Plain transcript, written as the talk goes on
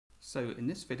So in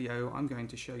this video, I'm going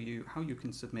to show you how you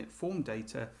can submit form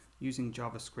data using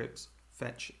JavaScript's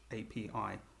Fetch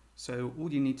API. So all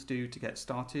you need to do to get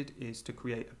started is to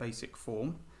create a basic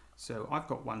form. So I've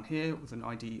got one here with an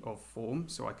ID of form,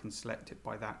 so I can select it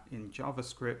by that in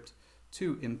JavaScript,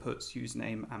 2 inputs,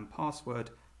 username and password,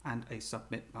 and a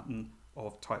submit button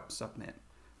of type submit.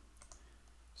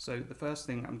 So the first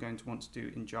thing I'm going to want to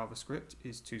do in JavaScript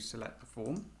is to select the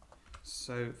form.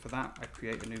 So for that, I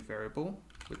create a new variable,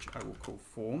 which I will call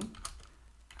form,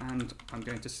 and I'm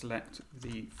going to select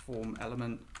the form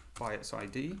element by its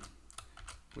ID,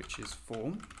 which is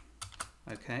form.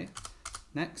 Okay.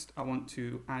 Next, I want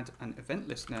to add an event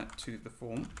listener to the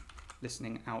form,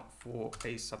 listening out for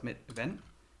a submit event.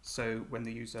 So when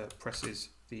the user presses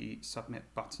the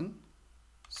submit button,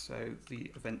 so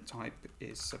the event type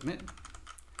is submit.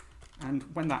 And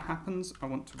when that happens, I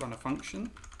want to run a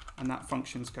function, and that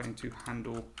function is going to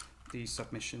handle the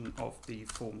submission of the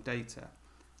form data.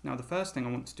 Now, the first thing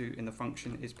I want to do in the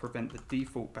function is prevent the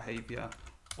default behavior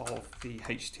of the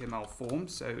HTML form,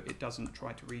 so it doesn't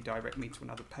try to redirect me to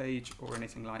another page or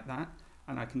anything like that.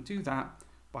 And I can do that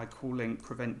by calling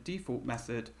prevent default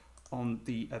method on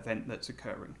the event that's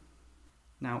occurring.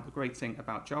 Now, the great thing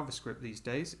about JavaScript these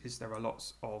days is there are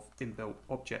lots of inbuilt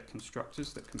object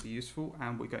constructors that can be useful,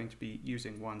 and we're going to be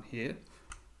using one here.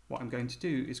 What I'm going to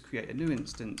do is create a new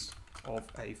instance of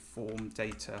a form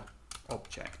data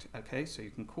object. Okay, so you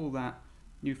can call that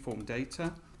new form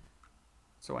data.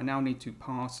 So I now need to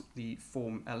pass the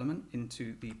form element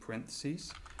into the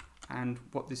parentheses, and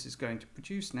what this is going to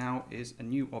produce now is a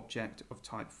new object of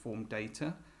type form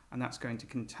data, and that's going to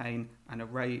contain an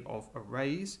array of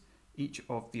arrays. Each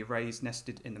of the arrays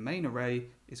nested in the main array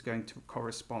is going to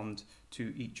correspond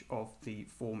to each of the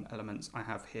form elements I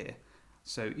have here.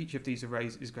 So each of these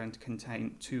arrays is going to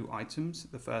contain 2 items.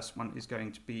 The first one is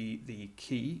going to be the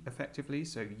key, effectively,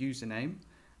 so username,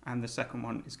 and the second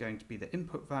one is going to be the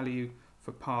input value.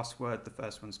 For password, the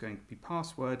first one's going to be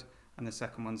password, and the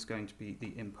second one's going to be the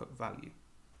input value.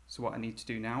 So what I need to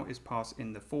do now is pass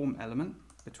in the form element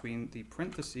between the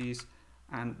parentheses,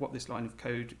 and what this line of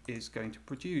code is going to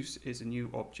produce is a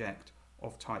new object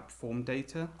of type form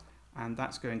data, and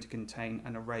that's going to contain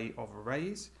an array of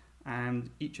arrays, and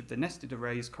each of the nested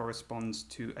arrays corresponds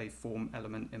to a form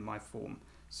element in my form.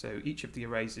 So each of the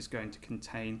arrays is going to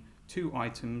contain 2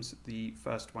 items. The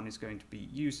first one is going to be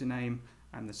username,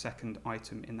 and the second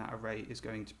item in that array is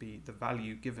going to be the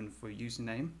value given for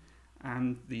username.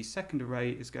 And the second array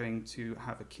is going to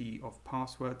have a key of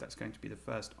password. That's going to be the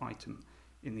first item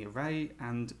in the array,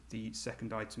 and the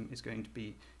second item is going to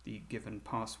be the given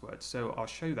password. So I'll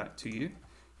show that to you.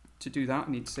 To do that,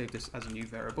 I need to save this as a new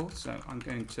variable. So I'm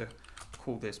going to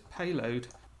call this payload.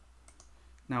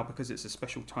 Now, because it's a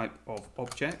special type of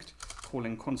object,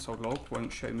 calling console log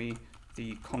won't show me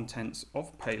the contents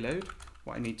of payload.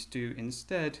 What I need to do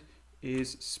instead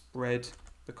is spread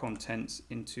the contents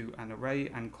into an array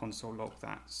and console log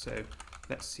that. So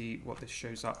let's see what this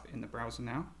shows up in the browser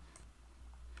now.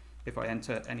 If I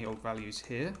enter any old values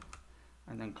here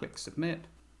and then click submit,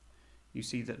 you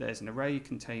see that there's an array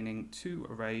containing 2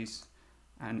 arrays,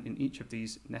 and in each of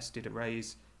these nested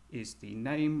arrays is the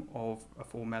name of a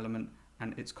form element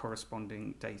and its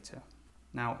corresponding data.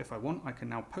 Now, if I want, I can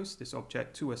now post this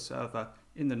object to a server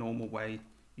in the normal way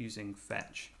using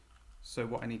fetch. So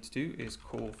what I need to do is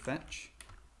call fetch,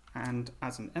 and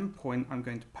as an endpoint, I'm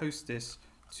going to post this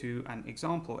to an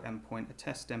example endpoint, a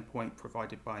test endpoint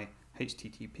provided by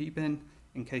HTTP bin.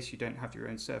 In case you don't have your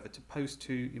own server to post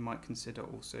to, you might consider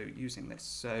also using this.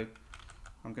 So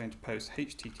I'm going to post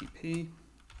http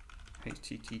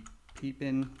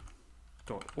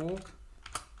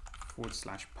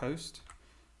httpbin.org/post.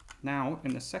 Now,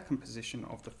 in the second position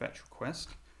of the fetch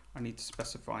request, I need to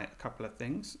specify a couple of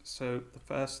things. So the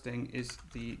first thing is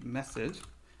the method,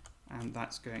 and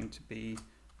that's going to be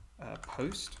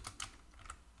post.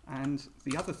 And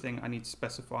the other thing I need to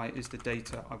specify is the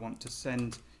data I want to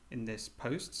send in this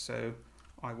post. So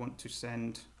I want to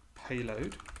send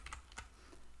payload.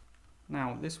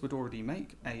 Now, this would already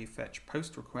make a fetch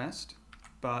post request,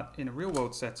 but in a real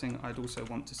world setting, I'd also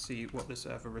want to see what the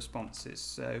server response is.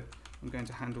 So I'm going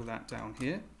to handle that down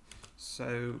here.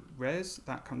 So res,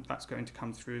 that's going to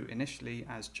come through initially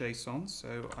as JSON.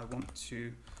 So I want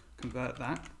to convert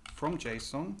that from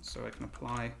JSON so I can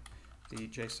apply the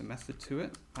JSON method to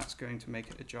it. That's going to make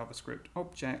it a JavaScript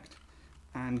object.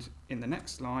 And in the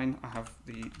next line, I have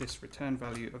this return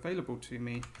value available to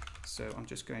me. So I'm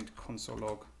just going to console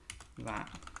log that.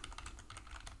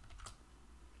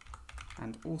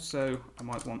 And also, I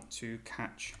might want to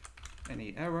catch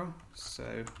any error.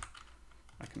 So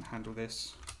I can handle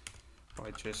this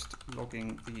by just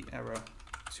logging the error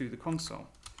to the console.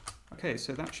 Okay,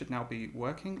 so that should now be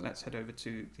working. Let's head over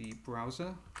to the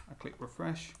browser. I click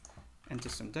refresh, enter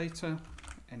some data,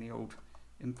 any old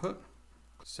input.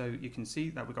 So you can see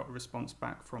that we got a response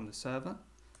back from the server.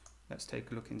 Let's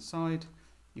take a look inside.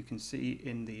 You can see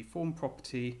in the form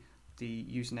property the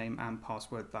username and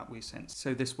password that we sent.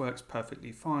 So this works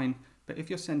perfectly fine, but if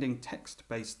you're sending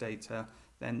text-based data,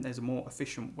 then there's a more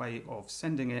efficient way of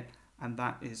sending it, and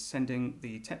that is sending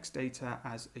the text data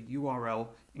as a URL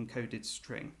encoded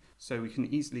string. So we can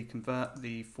easily convert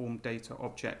the FormData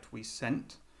object we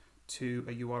sent to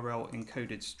a URL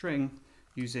encoded string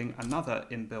using another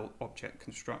inbuilt object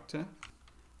constructor.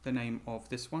 The name of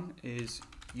this one is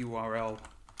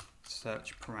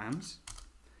URL-search-params,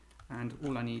 and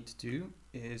all I need to do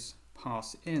is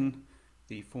pass in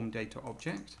the FormData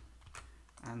object,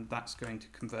 and that's going to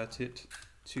convert it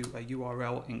to a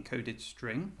URL encoded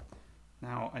string.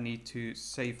 Now I need to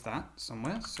save that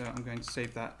somewhere, so I'm going to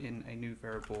save that in a new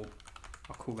variable.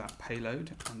 I'll call that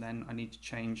payload, and then I need to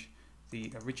change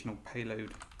the original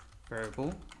payload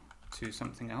variable to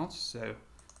something else, so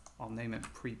I'll name it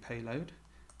pre-payload,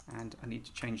 and I need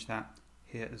to change that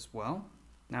here as well.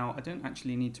 Now I don't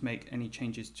actually need to make any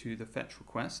changes to the fetch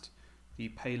request. The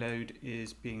payload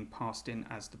is being passed in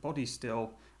as the body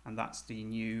still, and that's the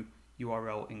new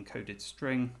URL encoded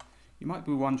string. You might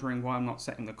be wondering why I'm not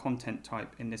setting the content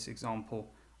type in this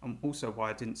example, and also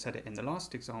why I didn't set it in the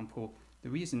last example. The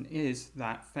reason is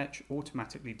that fetch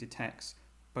automatically detects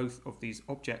both of these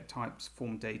object types,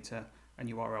 FormData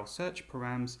and URL search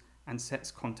params, and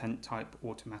sets content type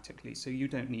automatically. So you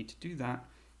don't need to do that.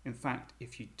 In fact,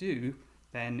 if you do,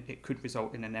 then it could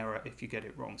result in an error if you get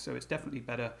it wrong. So it's definitely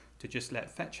better to just let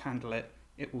fetch handle it.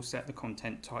 It will set the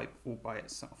content type all by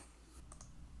itself.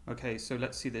 Okay, so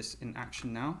let's see this in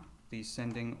action now. The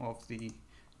sending of the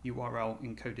URL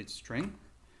encoded string.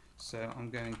 So I'm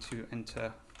going to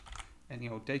enter any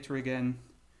old data again,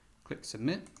 click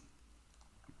submit,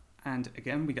 and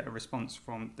again we get a response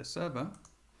from the server.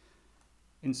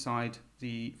 Inside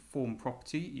the form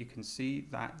property, you can see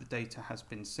that the data has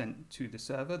been sent to the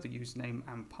server, the username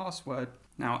and password.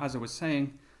 Now, as I was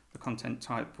saying, the content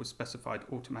type was specified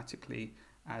automatically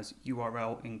as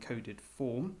URL encoded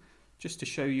form. Just to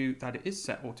show you that it is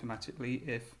set automatically,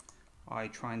 if I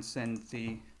try and send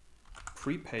the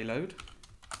pre-payload,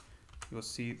 you'll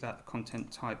see that the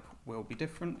content type will be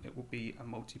different. It will be a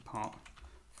multi-part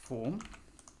form.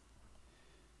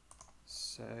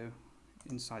 So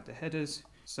inside the headers,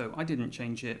 so I didn't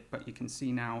change it, but you can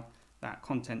see now that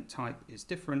content type is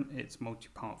different. It's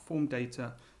multi-part form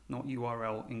data, not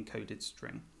URL encoded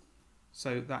string.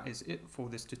 So that is it for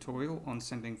this tutorial on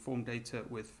sending form data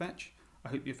with fetch. I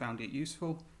hope you found it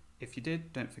useful. If you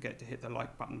did, don't forget to hit the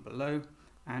like button below.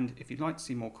 And if you'd like to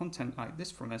see more content like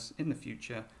this from us in the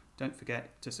future, don't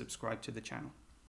forget to subscribe to the channel.